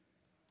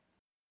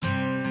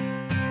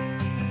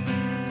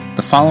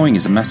following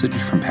is a message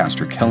from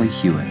Pastor Kelly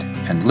Hewitt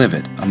and Live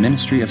It, a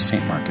ministry of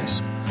St.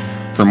 Marcus.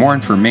 For more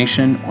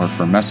information or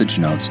for message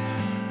notes,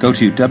 go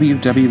to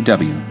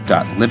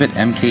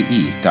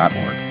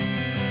www.liveitmke.org.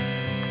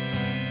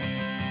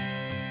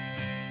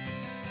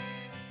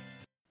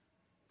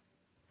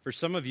 For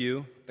some of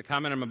you, the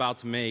comment I'm about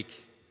to make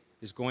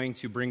is going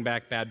to bring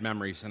back bad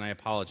memories, and I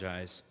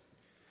apologize.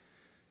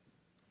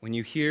 When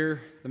you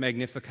hear the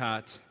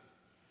Magnificat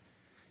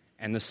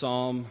and the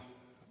psalm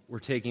we're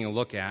taking a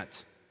look at,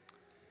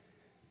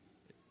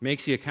 it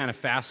makes you kind of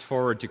fast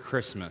forward to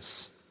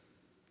Christmas.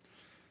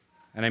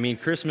 And I mean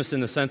Christmas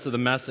in the sense of the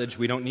message.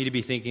 We don't need to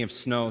be thinking of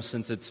snow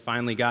since it's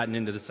finally gotten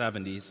into the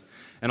 70s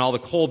and all the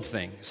cold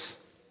things.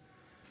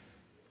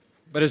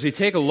 But as we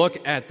take a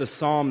look at the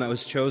psalm that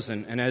was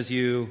chosen, and as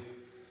you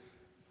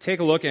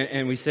take a look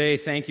and we say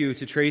thank you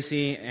to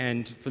Tracy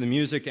and for the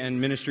music and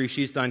ministry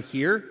she's done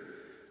here,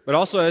 but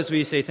also as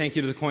we say thank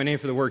you to the Koine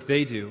for the work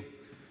they do,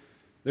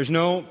 there's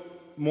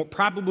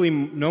probably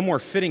no more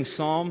fitting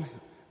psalm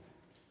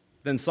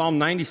than Psalm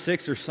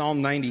 96 or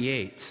Psalm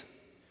 98.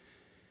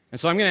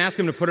 And so I'm going to ask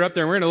him to put it up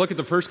there, and we're going to look at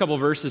the first couple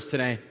verses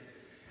today.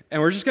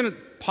 And we're just going to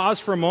pause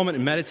for a moment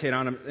and meditate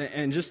on them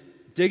and just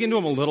dig into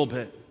them a little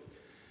bit.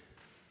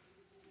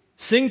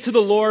 Sing to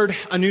the Lord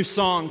a new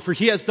song, for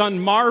he has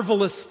done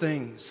marvelous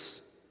things.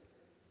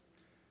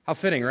 How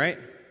fitting, right?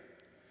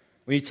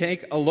 When you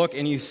take a look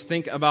and you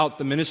think about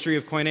the ministry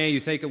of Koine,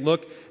 you take a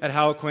look at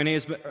how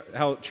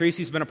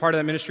Tracy's been a part of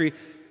that ministry,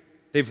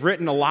 they've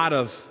written a lot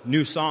of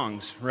new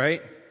songs,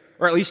 right?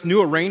 Or at least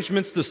new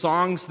arrangements to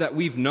songs that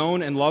we've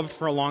known and loved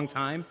for a long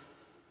time.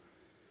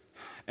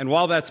 And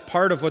while that's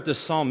part of what this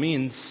psalm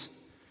means,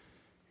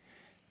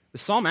 the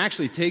psalm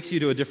actually takes you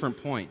to a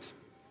different point.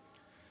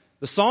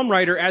 The psalm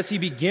writer, as he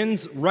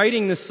begins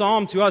writing the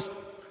psalm to us,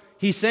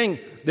 he's saying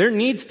there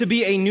needs to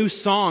be a new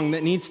song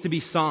that needs to be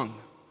sung.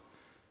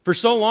 For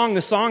so long,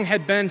 the song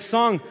had been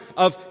sung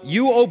of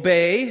you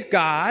obey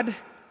God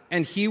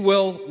and he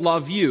will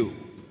love you.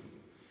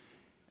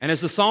 And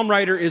as the psalm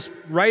writer is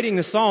writing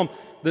the psalm,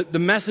 the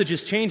message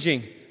is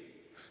changing.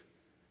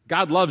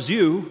 God loves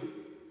you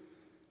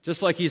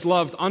just like he's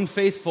loved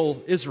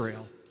unfaithful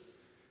Israel.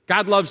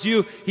 God loves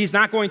you. He's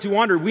not going to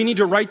wander. We need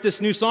to write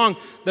this new song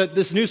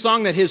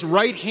that his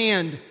right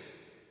hand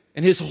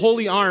and his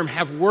holy arm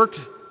have worked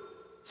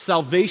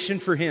salvation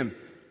for him.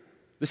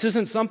 This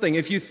isn't something,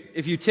 if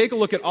you take a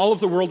look at all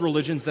of the world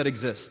religions that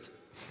exist,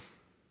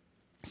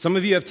 some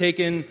of you have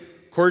taken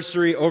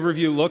cursory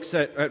overview looks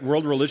at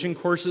world religion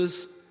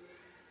courses.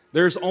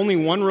 There's only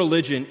one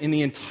religion in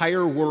the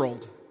entire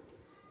world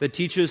that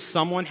teaches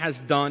someone has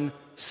done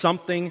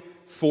something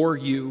for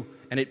you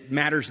and it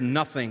matters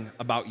nothing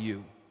about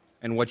you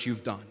and what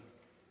you've done.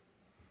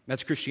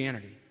 That's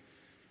Christianity.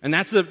 And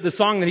that's the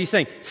song that he's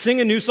saying. Sing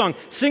a new song.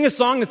 Sing a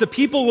song that the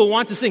people will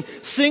want to sing.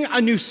 Sing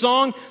a new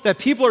song that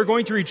people are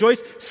going to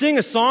rejoice. Sing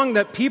a song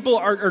that people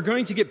are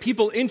going to get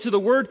people into the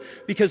Word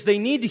because they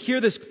need to hear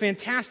this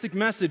fantastic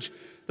message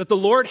that the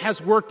Lord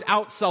has worked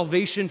out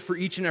salvation for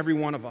each and every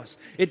one of us.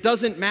 It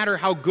doesn't matter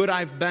how good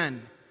I've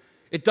been.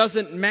 It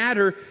doesn't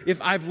matter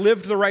if I've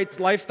lived the right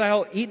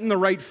lifestyle, eaten the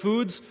right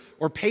foods,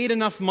 or paid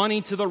enough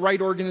money to the right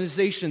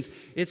organizations.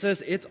 It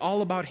says it's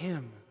all about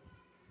Him.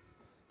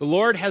 The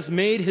Lord has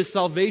made His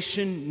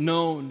salvation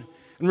known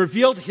and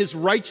revealed His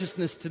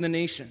righteousness to the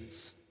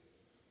nations.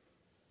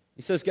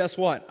 He says, guess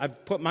what?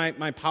 I've put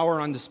my power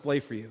on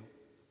display for you.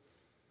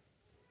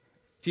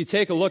 If you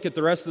take a look at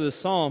the rest of the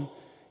psalm,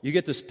 you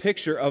get this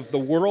picture of the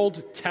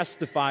world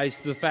testifies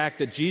to the fact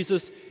that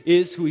Jesus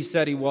is who He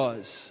said He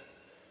was.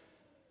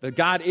 That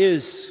God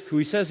is who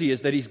He says He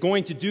is, that He's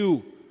going to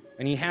do,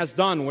 and He has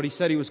done what He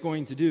said He was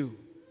going to do. And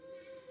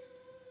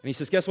He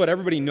says, guess what?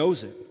 Everybody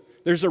knows it.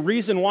 There's a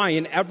reason why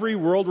in every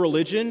world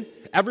religion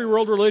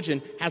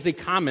has a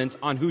comment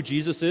on who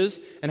Jesus is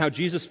and how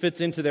Jesus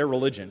fits into their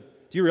religion.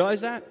 Do you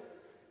realize that?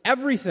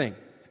 Everything.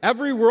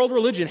 Every world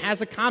religion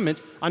has a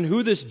comment on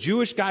who this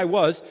Jewish guy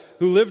was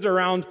who lived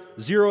around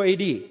 0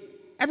 AD.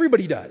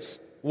 Everybody does.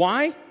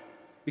 Why?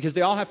 Because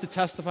they all have to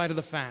testify to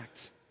the fact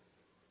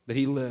that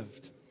He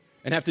lived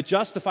and have to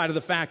justify to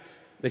the fact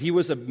that He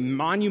was a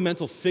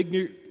monumental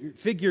figure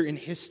in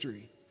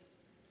history.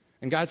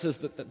 And God says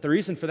that the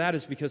reason for that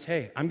is because,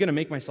 hey, I'm going to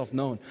make myself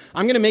known.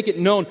 I'm going to make it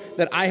known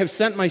that I have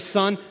sent my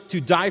Son to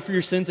die for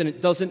your sins, and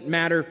it doesn't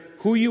matter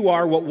who you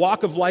are, what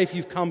walk of life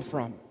you've come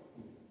from.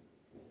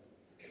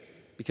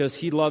 Because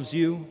He loves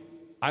you,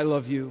 I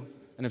love you,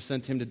 and have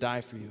sent Him to die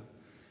for you.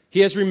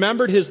 He has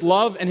remembered His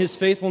love and His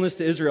faithfulness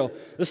to Israel.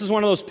 This is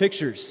one of those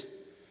pictures.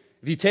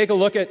 If you take a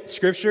look at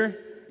Scripture,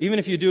 even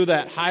if you do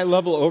that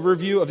high-level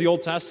overview of the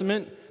Old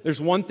Testament, there's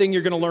one thing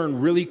you're going to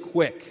learn really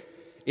quick.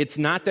 It's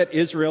not that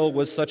Israel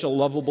was such a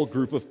lovable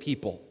group of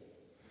people.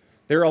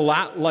 They're a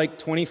lot like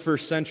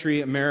 21st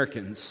century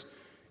Americans.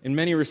 In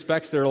many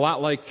respects, they're a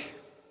lot like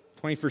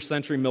 21st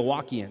century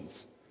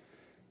Milwaukeeans.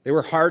 They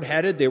were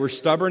hard-headed, they were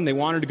stubborn, they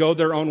wanted to go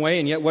their own way,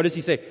 and yet what does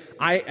He say?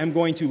 I am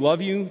going to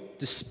love you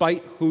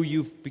despite who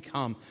you've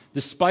become,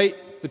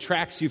 despite the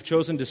tracks you've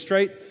chosen,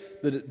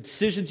 despite the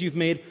decisions you've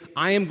made.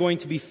 I am going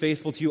to be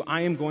faithful to you.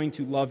 I am going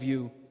to love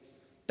you.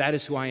 That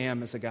is who I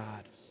am as a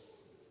God.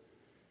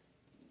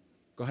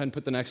 Go ahead and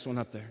put the next one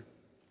up there.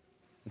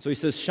 And so he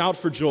says, shout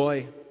for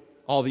joy,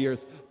 all the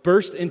earth.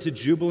 Burst into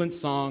jubilant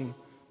song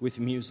with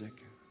music.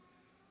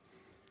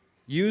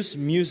 Use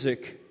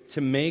music to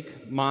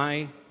make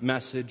my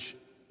message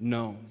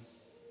known.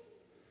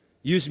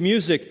 Use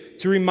music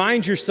to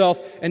remind yourself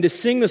and to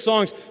sing the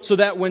songs so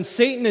that when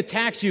Satan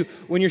attacks you,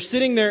 when you're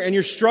sitting there and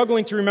you're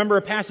struggling to remember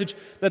a passage,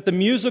 that the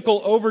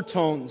musical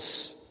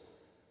overtones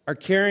are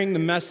carrying the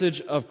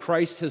message of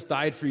Christ has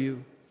died for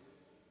you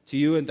to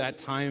you at that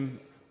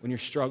time when you're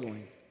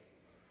struggling.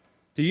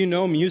 Do you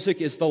know music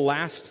is the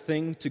last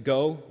thing to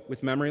go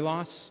with memory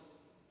loss?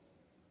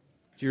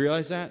 Do you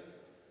realize that?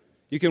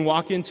 You can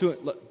walk into it,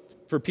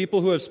 for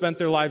people who have spent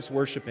their lives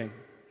worshiping,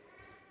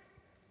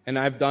 and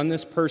I've done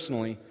this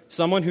personally,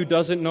 someone who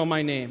doesn't know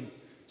my name,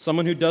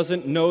 someone who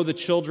doesn't know the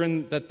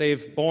children that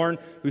they've born,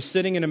 who's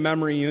sitting in a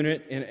memory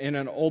unit in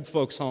an old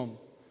folks' home.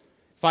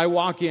 If I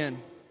walk in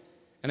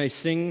and I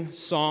sing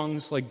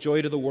songs like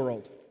Joy to the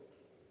World,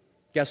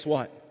 guess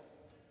what?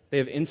 They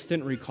have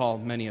instant recall,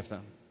 many of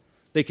them.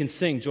 They can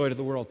sing Joy to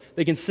the World.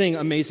 They can sing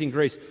Amazing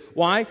Grace.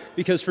 Why?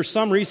 Because for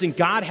some reason,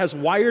 God has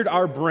wired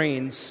our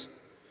brains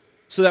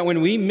so that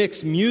when we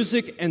mix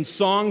music and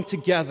song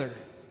together,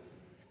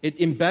 it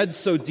embeds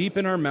so deep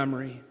in our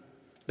memory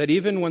that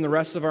even when the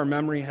rest of our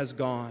memory has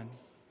gone,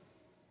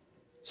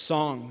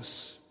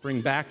 songs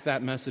bring back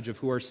that message of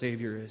who our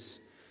Savior is.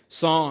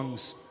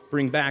 Songs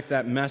bring back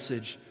that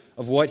message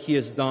of what He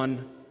has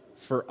done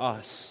for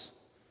us.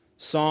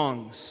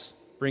 Songs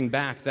bring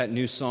back that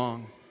new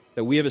song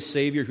that we have a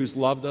Savior who's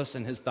loved us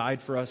and has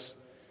died for us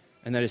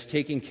and that is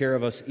taking care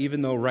of us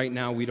even though right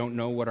now we don't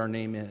know what our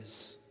name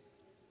is.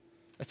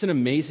 That's an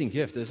amazing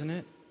gift, isn't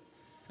it?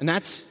 And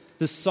that's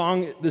this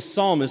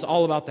psalm is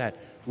all about that.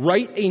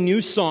 Write a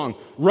new song.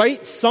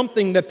 Write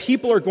something that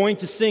people are going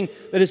to sing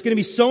that is going to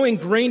be so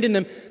ingrained in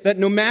them that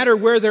no matter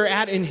where they're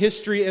at in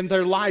history and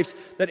their lives,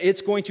 that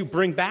it's going to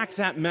bring back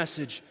that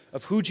message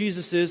of who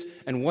Jesus is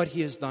and what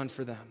He has done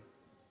for them.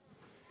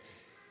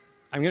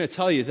 I'm going to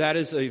tell you, that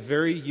is a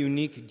very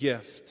unique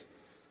gift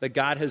that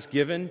God has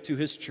given to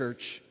His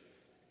church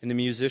and the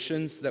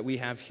musicians that we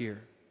have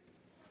here.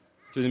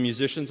 Through the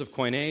musicians of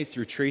Koine,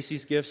 through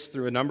Tracy's gifts,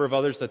 through a number of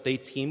others that they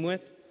team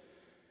with.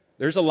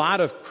 There's a lot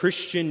of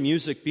Christian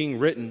music being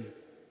written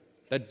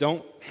that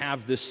don't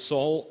have this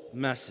sole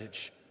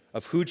message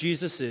of who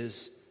Jesus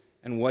is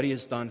and what He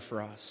has done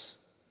for us.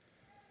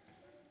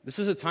 This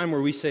is a time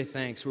where we say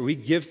thanks, where we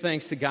give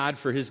thanks to God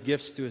for His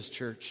gifts to His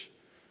church,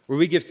 where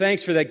we give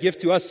thanks for that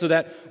gift to us so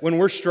that when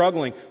we're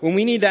struggling, when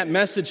we need that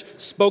message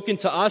spoken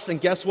to us,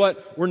 and guess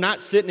what? We're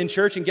not sitting in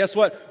church, and guess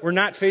what? We're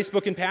not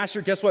Facebooking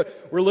Pastor. Guess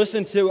what? We're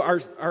listening to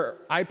our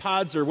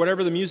iPods or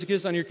whatever the music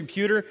is on your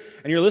computer,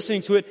 and you're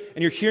listening to it,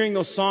 and you're hearing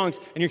those songs,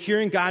 and you're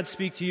hearing God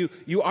speak to you.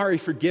 You are a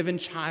forgiven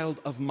child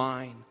of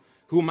mine,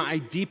 whom I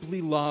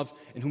deeply love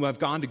and whom I've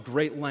gone to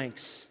great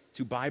lengths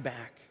to buy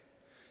back.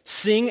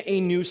 Sing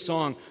a new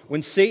song.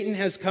 When Satan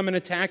has come and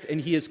attacked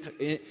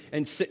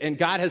and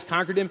God has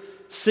conquered him,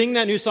 sing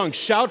that new song.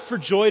 Shout for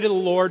joy to the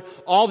Lord,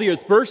 all the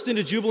earth. Burst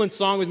into jubilant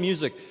song with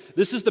music.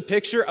 This is the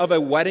picture of a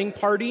wedding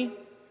party.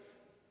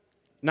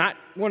 Not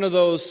one of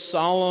those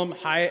solemn,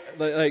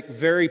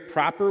 very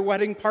proper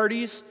wedding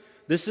parties.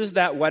 This is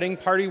that wedding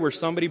party where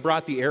somebody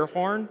brought the air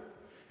horn,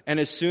 and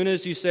as soon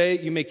as you say,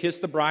 you may kiss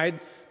the bride,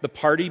 the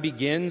party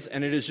begins,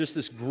 and it is just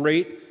this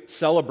great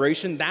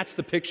celebration. That's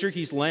the picture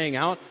he's laying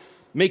out.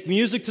 Make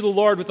music to the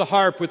Lord with the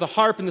harp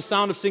and the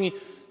sound of singing,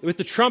 with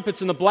the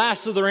trumpets and the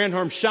blasts of the ram's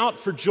horn. Shout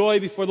for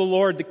joy before the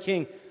Lord, the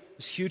King.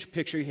 This huge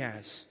picture he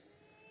has.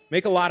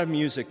 Make a lot of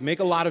music. Make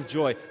a lot of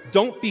joy.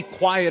 Don't be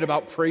quiet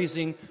about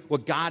praising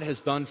what God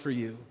has done for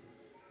you.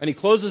 And he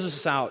closes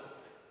us out.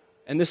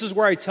 And this is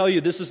where I tell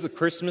you this is the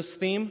Christmas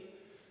theme,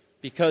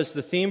 because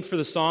the theme for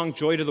the song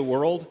Joy to the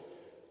World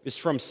is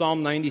from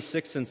Psalm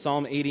 96 and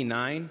Psalm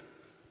 89.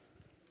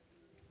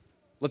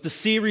 Let the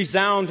sea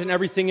resound and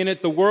everything in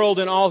it, the world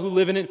and all who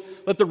live in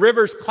it. Let the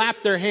rivers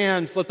clap their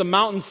hands. Let the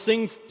mountains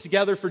sing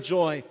together for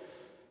joy.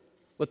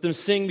 Let them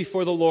sing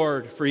before the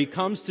Lord, for He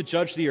comes to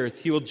judge the earth.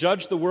 He will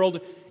judge the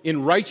world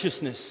in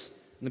righteousness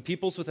and the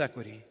peoples with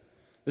equity.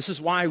 This is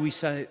why we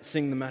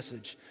sing the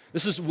message.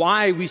 This is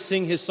why we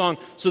sing His song,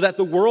 so that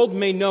the world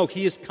may know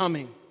He is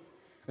coming.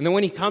 And then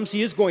when He comes,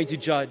 He is going to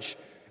judge.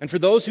 And for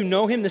those who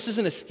know Him, this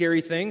isn't a scary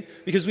thing,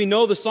 because we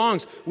know the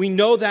songs. We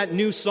know that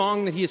new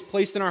song that He has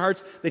placed in our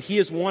hearts, that He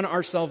has won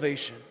our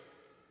salvation.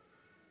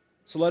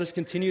 So let us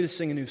continue to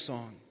sing a new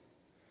song.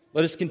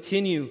 Let us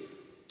continue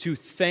to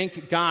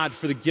thank God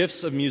for the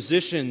gifts of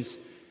musicians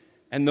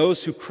and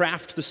those who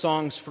craft the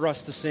songs for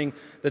us to sing,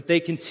 that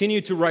they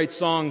continue to write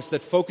songs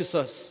that focus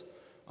us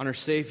on our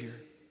Savior,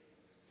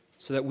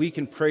 so that we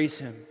can praise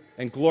Him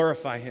and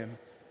glorify Him,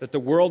 that the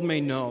world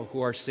may know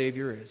who our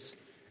Savior is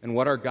and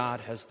what our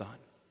God has done.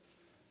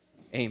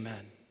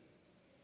 Amen.